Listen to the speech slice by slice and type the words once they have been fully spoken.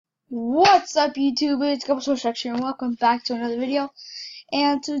What's up, YouTube? It's Couple Section and welcome back to another video.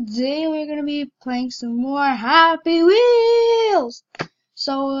 And today we're gonna be playing some more Happy Wheels.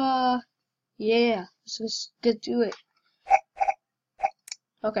 So yeah, let's just get to it.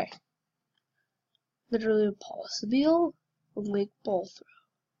 Okay. Literally impossible. A big ball throw.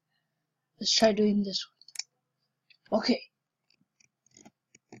 Let's try doing this one. Okay.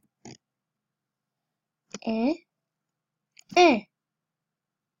 Eh.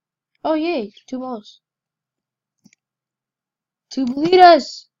 Oh yay, 2 balls. 2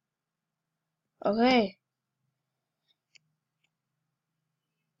 bolitas. Okay.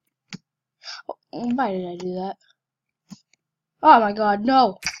 Oh, why did I do that? Oh my god,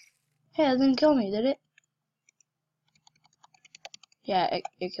 no. Hey, that didn't kill me, did it? Yeah,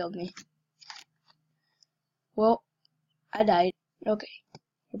 it killed me. Well, I died. Okay,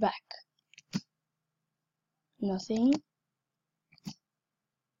 we're back. Nothing.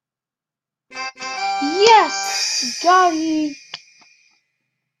 Yes! Got it!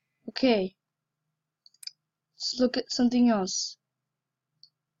 Okay. Let's look at something else.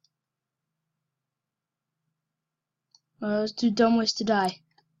 Those 2 dumb ways to die.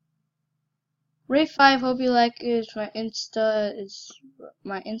 Ray5, hope you like it. My Insta is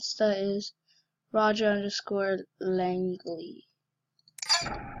Roger_Langley.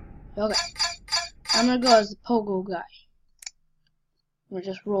 Okay. I'm gonna go as the pogo guy. We'll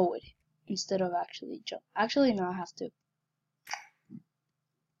just roll with it instead of actually jump. Actually, no, I have to.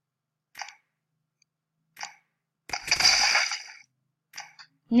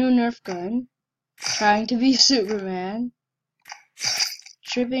 New Nerf gun. Trying to be Superman.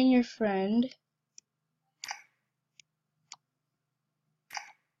 Tripping your friend.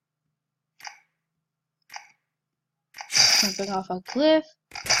 Jumping off a cliff.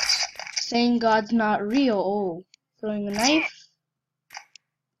 Saying God's not real. Oh. Throwing a knife.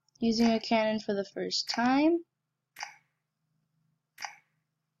 Using a cannon for the first time.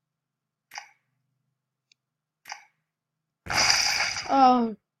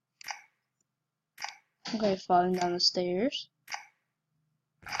 Oh. Okay, falling down the stairs.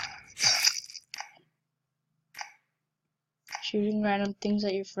 Shooting random things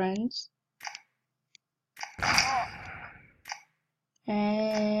at your friends.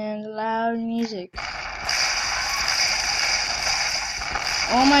 And loud music.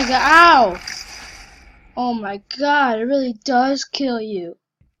 Oh my god, ow! Oh my god, it really does kill you.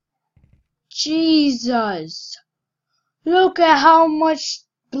 Jesus! Look at how much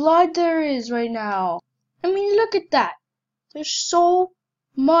blood there is right now. I mean, look at that. There's so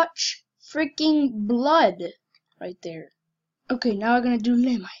much freaking blood right there. Okay, now we're gonna do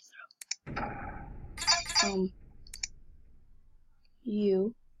limb throw.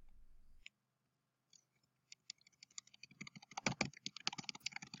 You.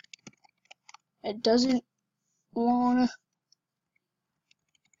 It doesn't wanna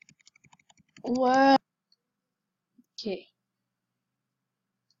work. Okay.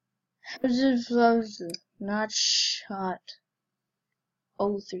 Not shot.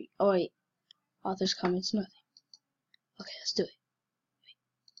 03. Oh wait. Author's comments, nothing. Okay, let's do it.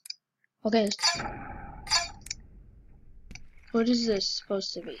 Okay, what is this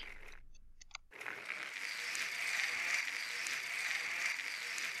supposed to be?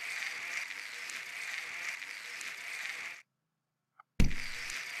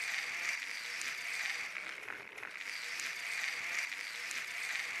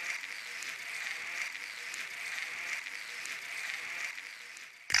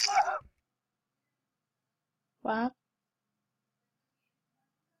 What?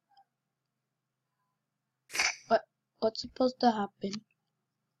 What's supposed to happen?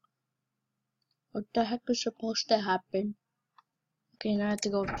 What the heck is supposed to happen? Okay, now I have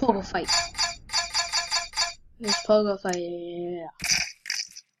to go pogo fight. This pogo fight, yeah.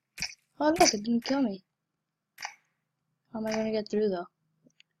 Oh look, it didn't kill me. How am I gonna get through though?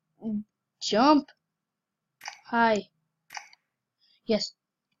 Jump! Hi. Yes.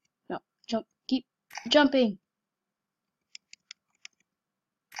 No. Jump. Keep jumping.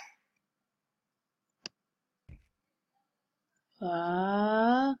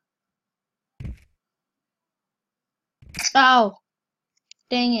 Ow!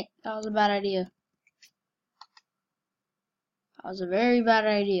 Dang it. That was a bad idea. That was a very bad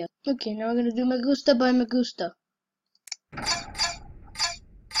idea. Okay, now we're gonna do Magusta by Magusta.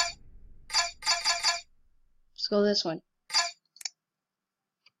 Let's go this one.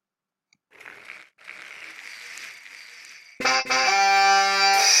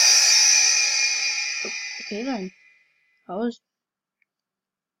 Okay then.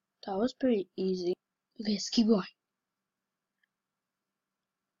 That was pretty easy. Okay, let's keep going.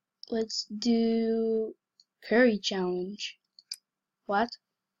 Let's do curry challenge. What?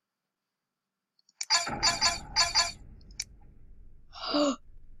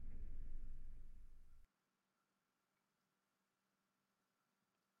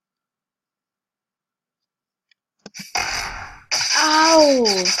 Ow!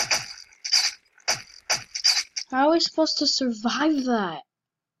 How are we supposed to survive that?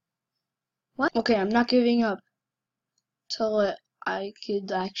 What? Okay, I'm not giving up till I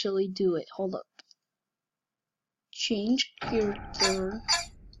could actually do it. Hold up. Change character.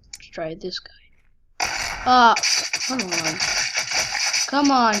 Let's try this guy. Come on.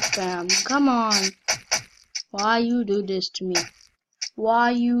 Come on, fam. Come on. Why you do this to me? Why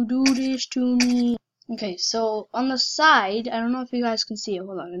you do this to me? Okay, so on the side, I don't know if you guys can see it.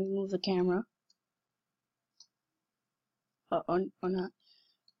 Hold on, let me move the camera. Or not.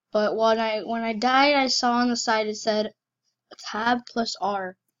 But when I died, I saw on the side it said tab plus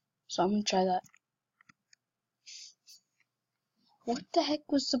R. So I'm gonna try that. What the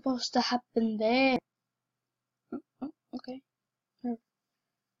heck was supposed to happen there? Oh, okay.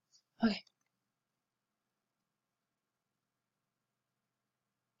 Okay.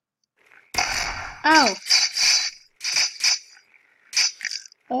 Ow!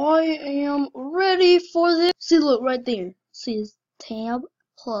 I am ready for this. See, look right there. See, it's tab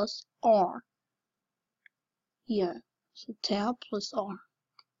plus R. Yeah. So tab plus R.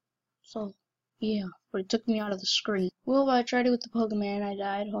 So, yeah. But it took me out of the screen. Well, I tried it with the Pokemon. I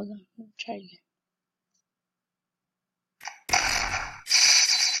died. Hold on. Let me try it again.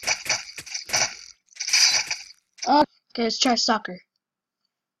 Okay, let's try soccer.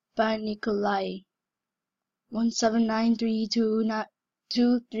 By Nikolai.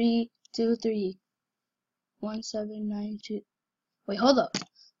 179322323. 1792. Wait, hold up.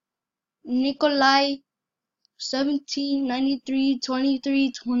 Nikolai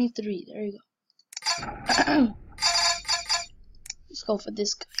 17932323. There you go. Let's go for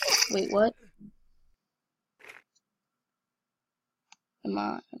this guy. Wait, what? Am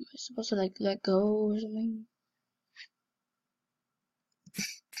I supposed to like let go or something?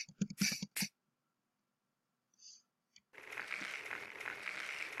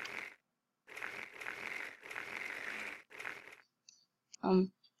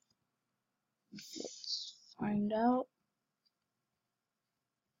 Let's find out.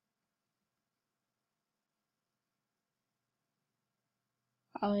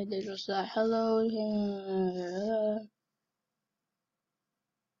 All I did was that. Hello. How do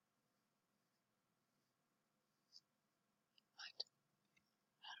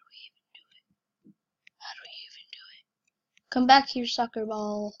we even do it? Come back here, soccer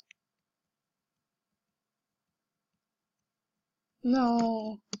ball.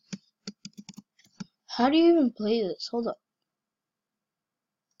 No. How do you even play this? Hold up.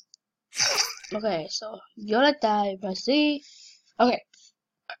 Okay, so yo like that. If I see. Okay.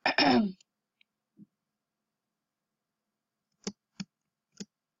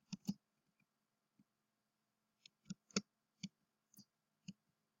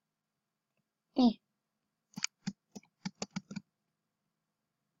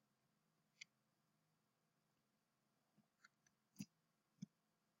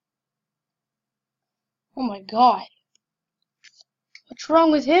 Oh my god. What's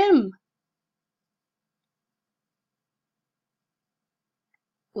wrong with him?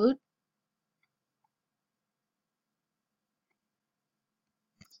 What?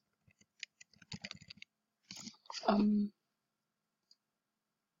 Okay.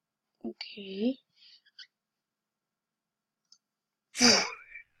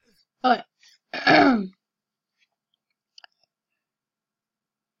 Okay.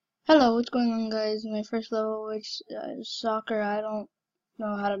 Hello, what's going on, guys? My first level, which is soccer. I don't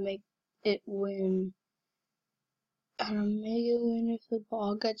know how to make it win. How to make it win if the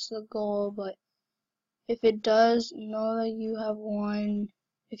ball gets the goal, but if it does, know that you have won.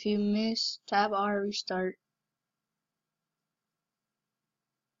 If you miss, tab R, restart.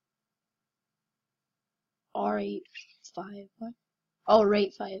 R85. What? Oh,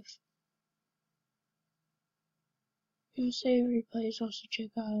 rate 5. And save replays. Also check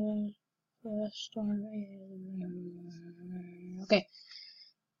out the storm. Okay.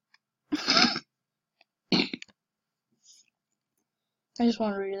 I just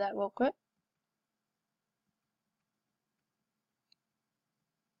want to read that real quick.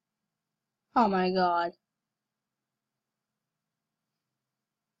 Oh my god.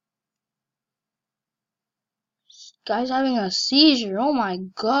 This guy's having a seizure. Oh my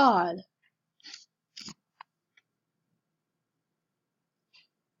god.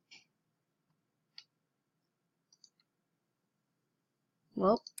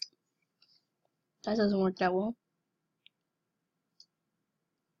 Well, That doesn't work that well.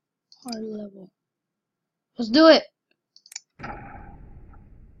 Hard level. Let's do it!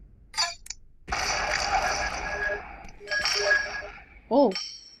 Oh.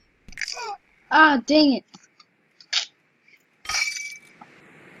 Ah, dang it.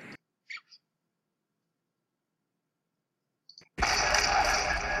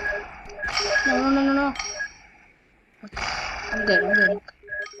 No. Okay. I'm good.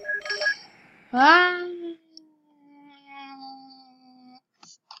 Ah.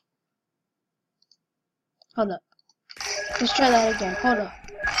 Hold up. Let's try that again. Hold up.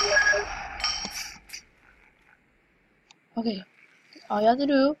 Okay. All you have to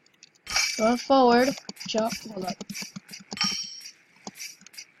do, run forward, jump, hold up.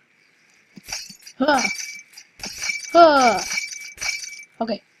 Huh. Huh.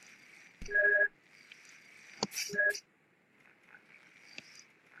 Okay.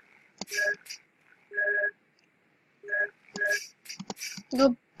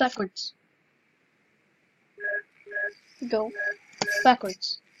 Go backwards. Go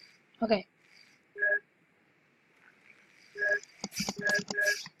backwards. Okay.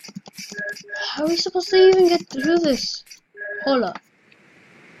 How are we supposed to even get through this? Hold up.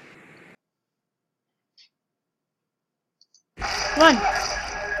 Run!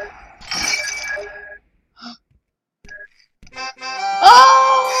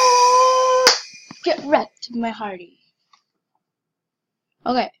 Oh! Get wrecked, my hearty.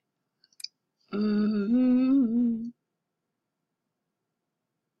 Okay.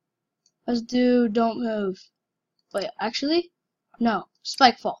 Let's do don't move. Wait, actually? No.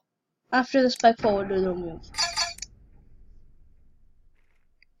 Spike fall. After the spike fall, we'll do don't move.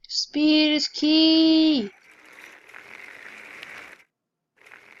 Speed is key!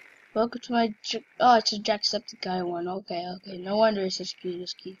 Welcome to my oh, it's a Jacksepticeye one. Okay. No wonder it says speed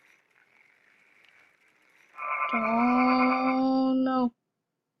is key. Oh no.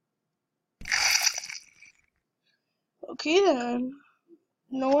 Okay then.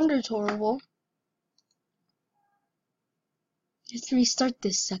 No wonder it's horrible. Let's restart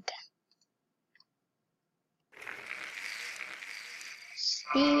this sucker.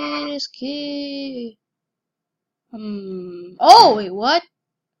 Speed is key. Oh wait, what?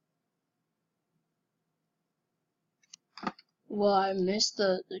 Well, I missed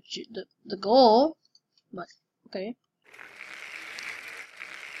the goal, but okay.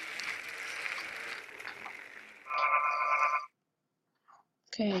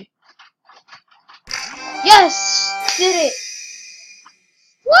 Okay. Yes! Did it!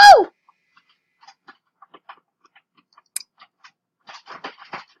 Woo!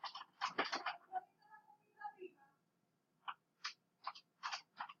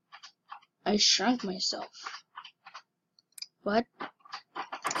 I shrunk myself. What?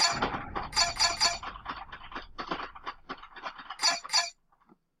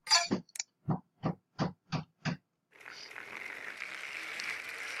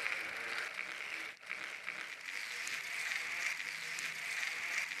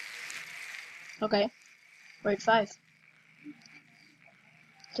 Okay. Grade 5.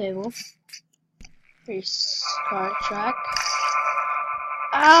 Table. Restart track.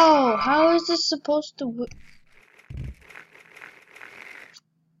 Ow! How is this supposed to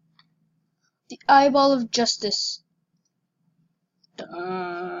the eyeball of justice.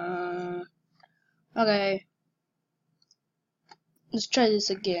 Okay. Let's try this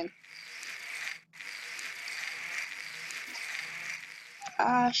again.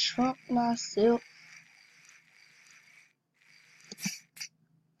 I shrunk myself.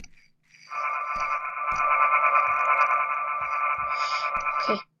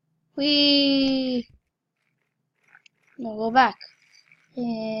 Okay. Now go back.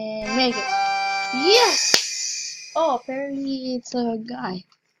 And make it. Yes! Oh, apparently it's a guy. I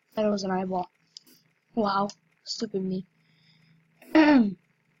thought it was an eyeball. Wow. Stupid me.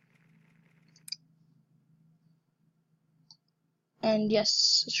 And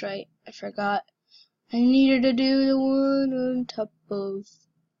yes, that's right. I forgot. I needed to do the one on top of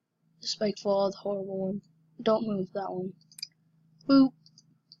the spike fall, the horrible one. Don't move that one. Boop.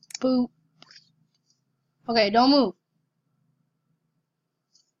 Boop. Okay, don't move.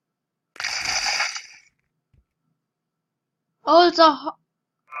 Oh, it's a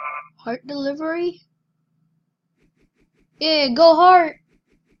heart delivery? Yeah, go heart!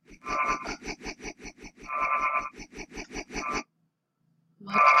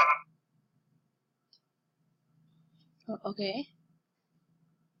 What? Oh, okay.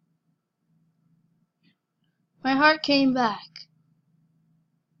 My heart came back.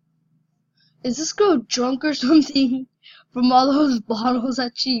 Is this girl drunk or something? From all those bottles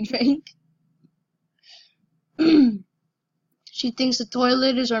that she drank? She thinks the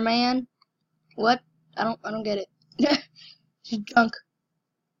toilet is her man. What? I don't get it. She's drunk.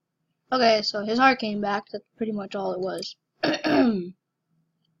 Okay, so his heart came back. That's pretty much all it was.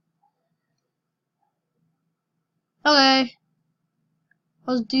 Okay,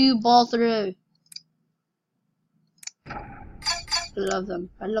 let's do ball through. I love them.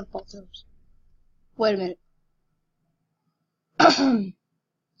 I love ball throws. Wait a minute.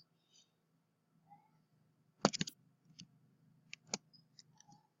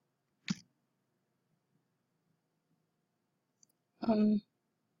 um.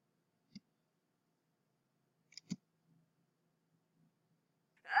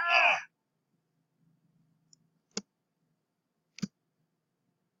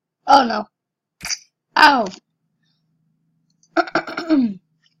 Oh no. Ow.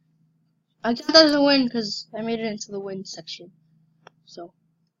 I got that as a win because I made it into the win section. So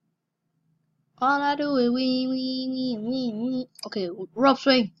all I do is win. Okay, rope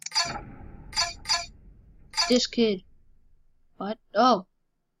swing. This kid. What? Oh.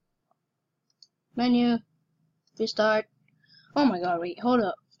 Menu. Restart. Oh my god, wait, hold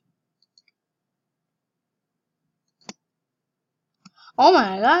up. Oh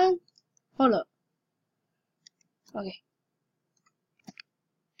my god. Hold up. Okay.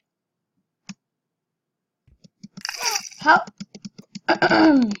 How?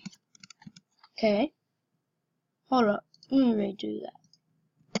 Okay. Hold up. Let me redo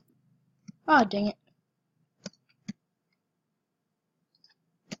that. Oh, dang it.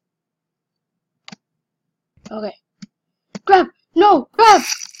 Okay. Grab! No! Grab!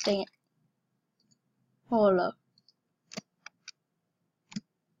 Dang it. Hold up.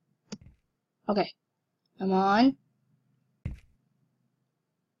 Okay. I'm on.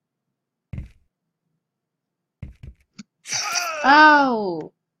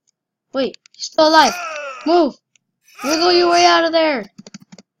 Ow! Wait, he's still alive. Move! Wiggle your way out of there!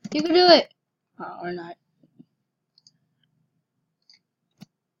 You can do it! Oh, or not.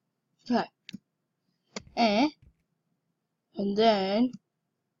 Okay. And then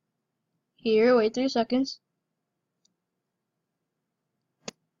here, wait 3 seconds.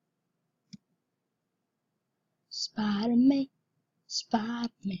 Spider-Man,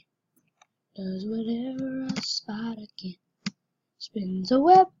 Spider-Man does whatever a spider can. Spins a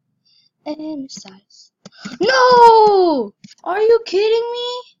web and size. No! Are you kidding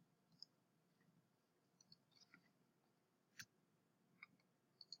me?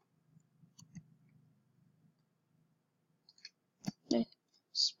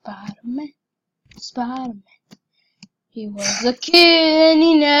 Spider-Man, Spider-Man. He was a kid and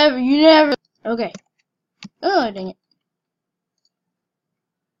you never. Okay. Oh, dang it.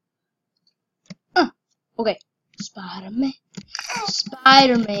 Okay. Spider-Man,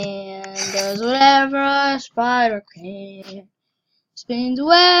 Spider-Man does whatever a spider can. Spins a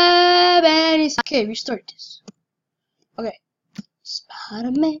web and he's. Okay, restart this. Okay.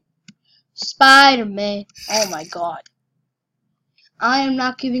 Spider-Man, Spider-Man. Oh my god. I am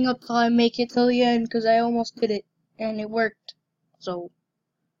not giving up till I make it till the end because I almost did it and it worked. So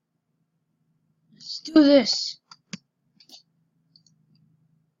let's do this.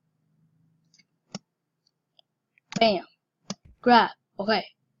 Bam. Grab. Okay.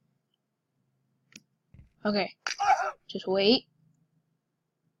 Okay. Just wait.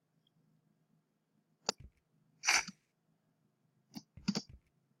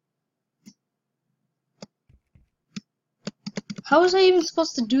 How was I even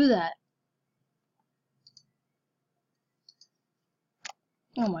supposed to do that?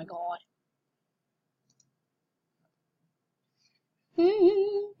 Oh my god.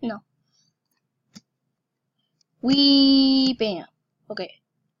 No. Bam. Okay.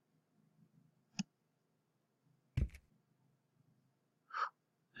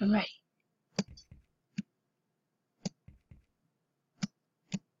 I'm ready.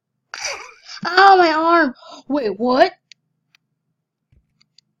 Ow, my arm! Wait, what?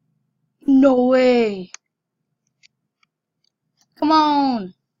 No way. Come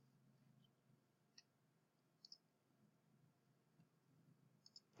on.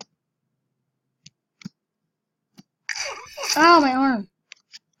 Ow, my arm.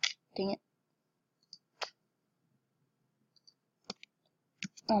 Dang it.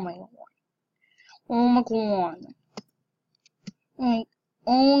 Oh my god. Oh my god. Like,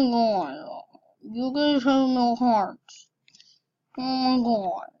 oh my god. You guys have no hearts. Oh my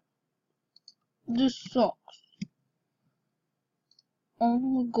god. This sucks. Oh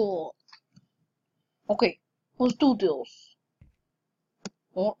my god. Okay, let's do this.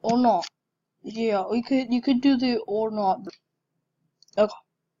 Or not. Yeah, you could do the or not. Okay.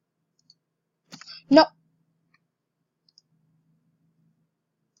 No.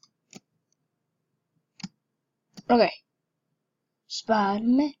 Okay.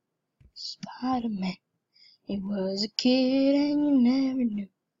 Spider-Man, Spider-Man. He was a kid and you never knew.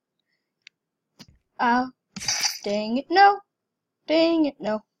 Oh, dang it, no. Dang it,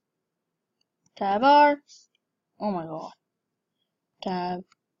 no. Tab R. Oh my god. Tab.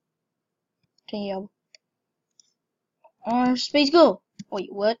 R. Space go.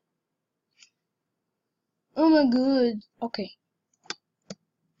 Wait, what? Oh my god. Okay.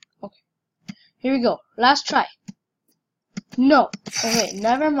 Okay. Here we go. Last try. No. Okay,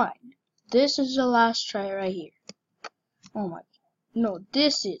 never mind. This is the last try right here. Oh my god. No,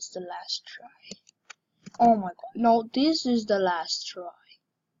 this is the last try. Oh my god. No, this is the last try.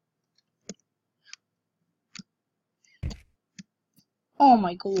 Oh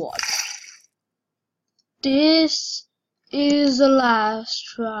my god. This is the last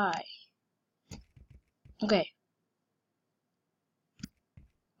try. Okay.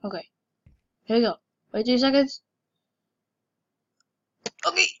 Okay. Here we go. Wait 2 seconds.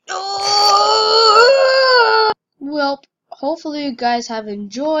 Okay. Well, hopefully you guys have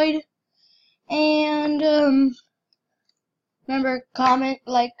enjoyed. And remember, comment,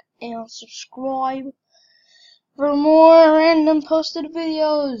 like, and subscribe for more random posted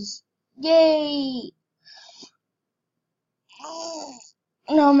videos. Yay!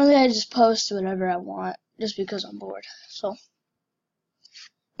 Normally I just post whatever I want just because I'm bored. So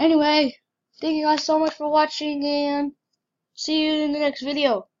anyway, thank you guys so much for watching and see you in the next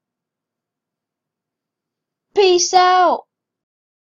video. Peace out!